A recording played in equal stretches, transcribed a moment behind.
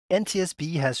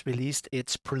NTSB has released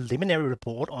its preliminary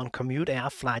report on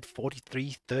CommuteAir Flight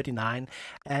 4339,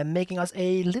 making us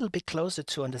a little bit closer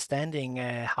to understanding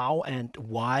how and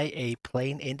why a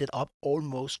plane ended up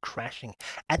almost crashing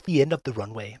at the end of the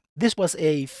runway. This was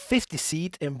a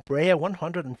 50-seat Embraer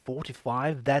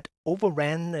 145 that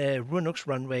overran Roanoke's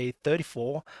runway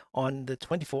 34 on the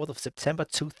 24th of September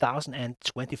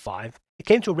 2025. It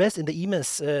came to rest in the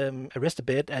EMA's arrestor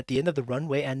bed at the end of the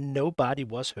runway and nobody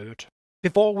was hurt.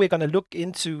 Before we're going to look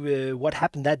into what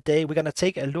happened that day, we're going to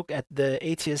take a look at the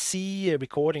ATSC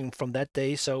recording from that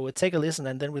day. So take a listen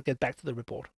and then we'll get back to the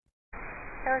report.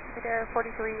 CommuteAir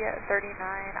 4339,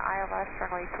 ILS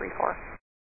runway 34.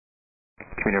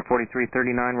 CommuteAir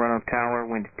 4339, Roanoke Tower,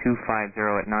 wind 250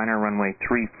 at 9er, runway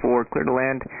 34, clear to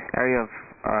land. Area of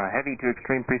heavy to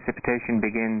extreme precipitation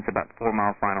begins about 4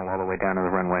 mile final all the way down to the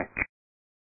runway.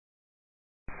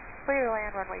 Clear to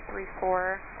land, runway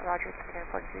 34, Roger, CommuteAir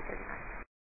 4339.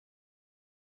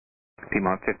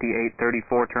 Piedmont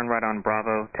 5834, turn right on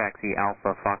Bravo, taxi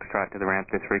Alpha Foxtrot to the ramp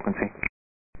this frequency.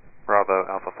 Bravo,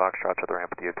 Alpha Foxtrot to the ramp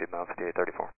with you, Piedmont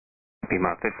 5834.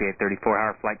 Piedmont 5834,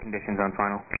 how are flight conditions on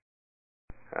final?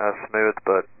 Smooth,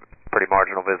 but pretty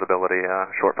marginal visibility,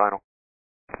 short final.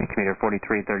 CommuteAir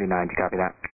 4339, did you copy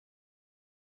that?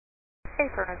 Hey,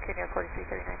 Roanoke, CommuteAir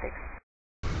 4339, thanks.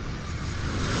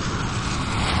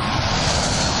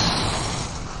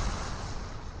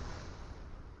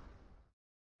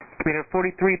 CommuteAir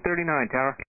 4339,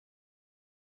 tower.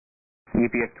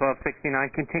 UPS 1269,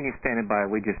 continue standing by.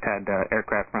 We just had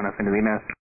aircraft run up into the EMAS.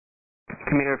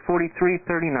 CommuteAir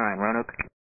 4339, Roanoke.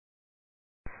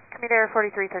 CommuteAir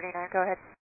 4339, go ahead.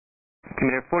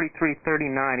 CommuteAir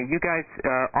 4339, are you guys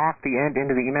off the end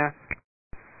into the EMAS?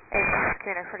 Hey,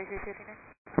 CommuteAir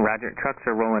 4339. Roger, trucks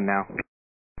are rolling now.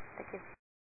 Thank you.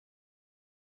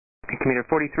 CommuteAir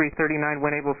 4339,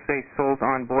 when able to say souls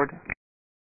on board?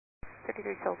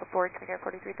 53 souls aboard, CommuteAir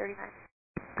 4339.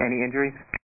 Any injuries?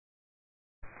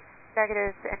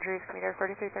 Negative injuries, CommuteAir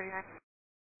 4339.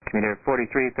 CommuteAir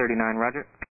 4339, roger.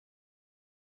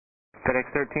 FedEx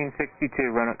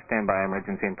 1362, Roanoke, standby,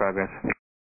 emergency in progress.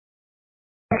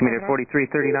 CommuteAir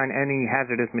 4339, any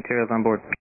hazardous materials on board?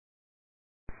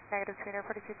 Negative, CommuteAir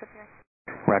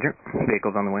 4339. Roger,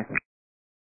 vehicles on the way.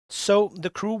 So the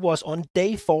crew was on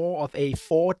day 4 of a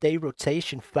 4-day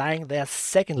rotation, flying their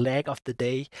second leg of the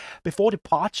day. Before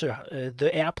departure,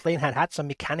 the airplane had some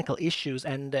mechanical issues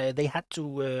and they had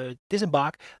to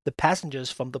disembark the passengers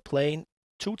from the plane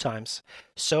 2 times.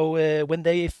 So when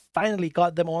they finally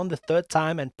got them on the 3rd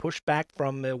time and pushed back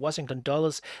from Washington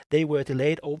Dulles, they were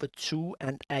delayed over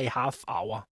 2.5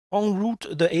 hours. En route,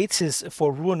 the ATIS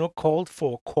for Roanoke called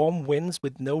for calm winds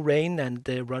with no rain and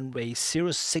the runway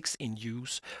 06 in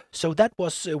use. So that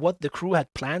was what the crew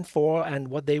had planned for and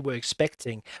what they were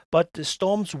expecting. But the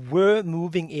storms were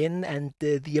moving in and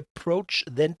the approach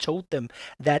then told them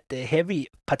that the heavy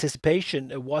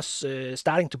participation was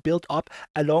starting to build up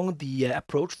along the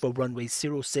approach for runway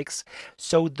 06.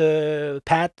 So the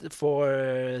path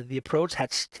for the approach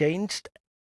had changed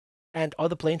and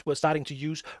other planes were starting to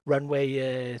use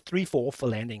runway 34 for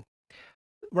landing.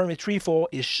 Runway 34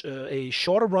 is a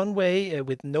shorter runway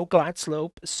with no glide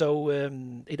slope, so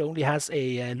it only has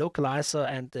a localizer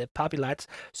and poppy lights,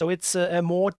 so it's a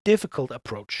more difficult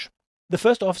approach. The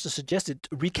first officer suggested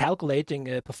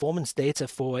recalculating performance data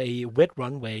for a wet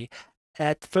runway.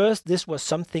 At first, this was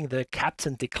something the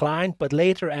captain declined, but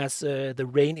later, as the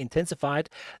rain intensified,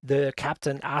 the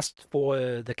captain asked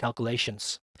for the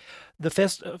calculations. The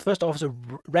first officer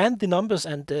ran the numbers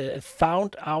and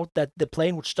found out that the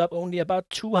plane would stop only about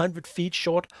 200 feet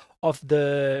short of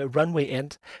the runway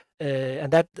end.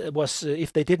 And that was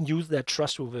if they didn't use their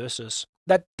thrust reversers.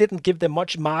 That didn't give them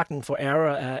much margin for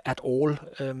error at all.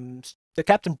 The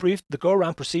captain briefed the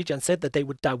go-around procedure and said that they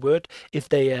would divert if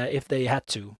they had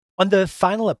to. On the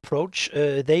final approach,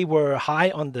 they were high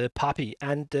on the poppy,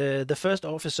 and the first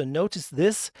officer noticed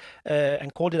this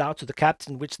and called it out to the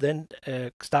captain, which then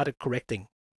started correcting.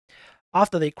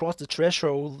 After they crossed the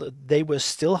threshold, they were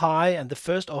still high, and the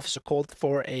first officer called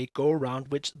for a go-around,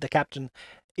 which the captain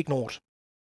ignored.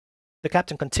 The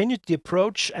captain continued the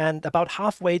approach, and about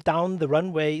halfway down the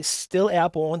runway, still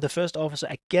airborne, the first officer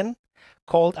again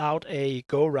called out a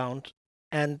go-around,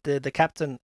 and the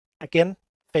captain again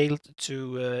failed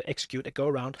to execute a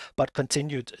go-around, but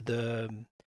continued the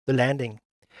landing.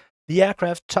 The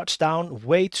aircraft touched down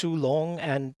way too long,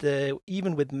 and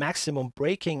even with maximum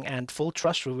braking and full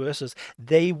thrust reversers,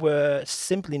 they were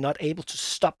simply not able to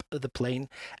stop the plane.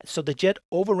 So the jet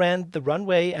overran the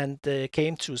runway and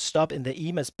came to a stop in the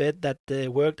EMAS bed that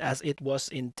worked as it was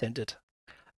intended.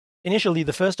 Initially,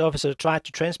 the first officer tried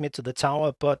to transmit to the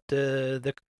tower, but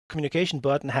the communication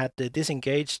button had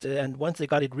disengaged, and once they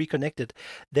got it reconnected,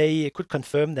 they could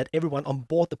confirm that everyone on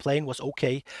board the plane was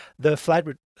okay. The flight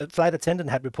attendant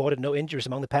had reported no injuries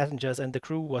among the passengers, and the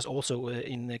crew was also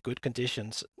in good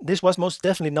conditions. This was most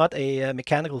definitely not a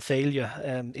mechanical failure.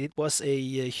 It was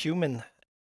a human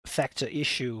factor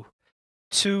issue.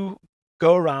 2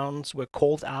 go-arounds were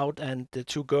called out, and the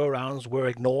 2 go-arounds were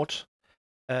ignored.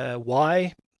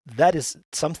 Why? That is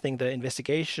something the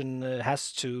investigation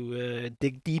has to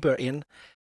dig deeper in,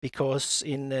 because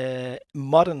in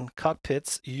modern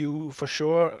cockpits, you for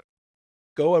sure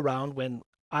go around when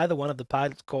either one of the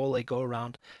pilots call a go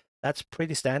around. That's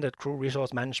pretty standard crew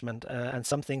resource management, and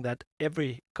something that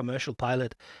every commercial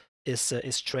pilot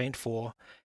is trained for.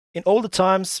 In older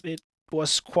times, it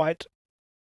was quite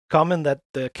common that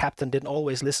the captain didn't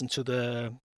always listen to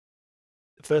the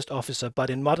first officer, but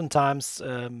in modern times,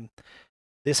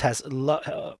 this has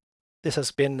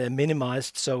been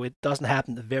minimized, so it doesn't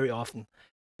happen very often.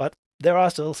 But there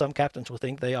are still some captains who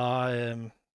think they are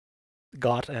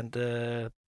God,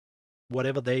 and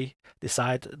whatever they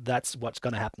decide, that's what's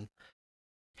going to happen.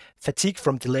 Fatigue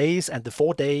from delays and the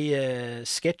 4-day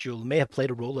schedule may have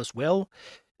played a role as well.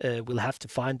 We'll have to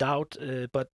find out,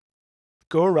 but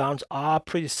go-arounds are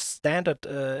pretty standard,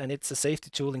 and it's a safety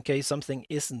tool in case something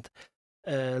isn't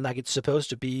like it's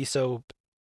supposed to be. So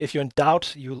if you're in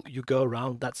doubt, you go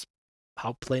around. That's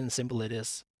how plain and simple it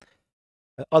is.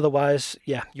 Otherwise,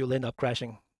 yeah, you'll end up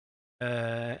crashing.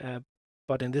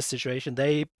 But in this situation,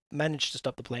 they managed to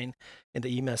stop the plane in the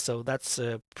EMAS, so that's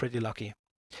pretty lucky.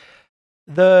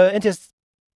 The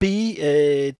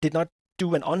NTSB did not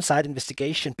do an on-site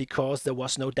investigation because there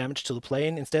was no damage to the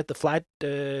plane. Instead, the flight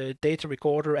data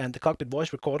recorder and the cockpit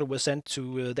voice recorder were sent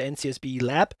to the NTSB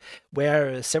lab,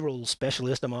 where several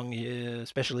specialists among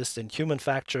specialists in human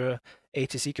factor,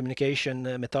 ATC communication,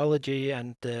 methodology,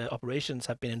 and operations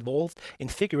have been involved in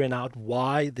figuring out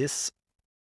why this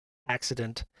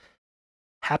accident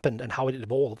happened and how it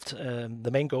evolved.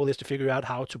 The main goal is to figure out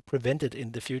how to prevent it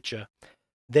in the future.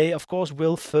 They, of course,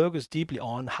 will focus deeply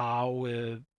on how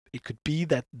it could be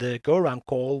that the go-around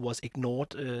call was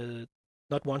ignored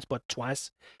not once but twice,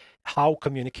 how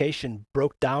communication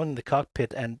broke down in the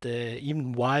cockpit, and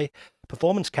even why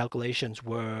performance calculations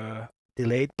were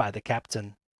delayed by the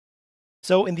captain.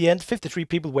 So in the end, 53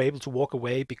 people were able to walk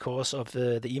away because of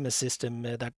the EMAS system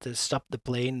that stopped the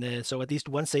plane. So at least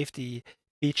one safety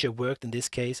feature worked in this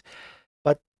case.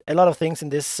 But a lot of things in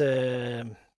this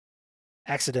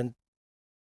accident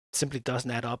simply doesn't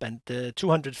add up, and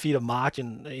 200 feet of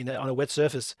margin on a wet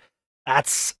surface,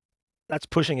 that's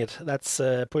pushing it. That's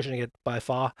pushing it by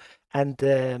far,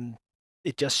 and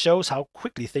it just shows how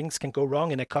quickly things can go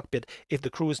wrong in a cockpit if the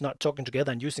crew is not talking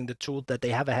together and using the tool that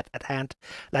they have at hand.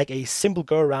 Like a simple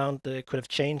go around could have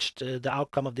changed the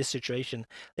outcome of this situation.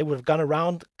 They would have gone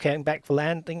around, came back for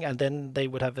landing, and then they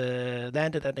would have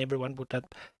landed, and everyone would have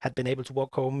had been able to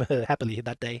walk home happily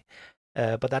that day.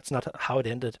 But that's not how it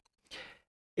ended.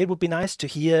 It would be nice to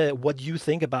hear what you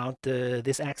think about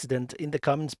this accident in the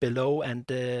comments below, and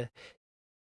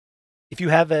if you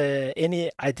have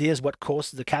any ideas what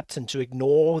caused the captain to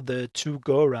ignore the 2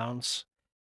 go-arounds.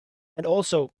 And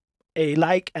also, a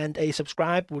like and a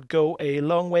subscribe would go a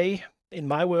long way in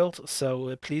my world,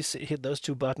 so please hit those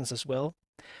 2 buttons as well.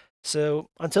 So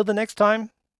until the next time,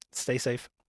 stay safe.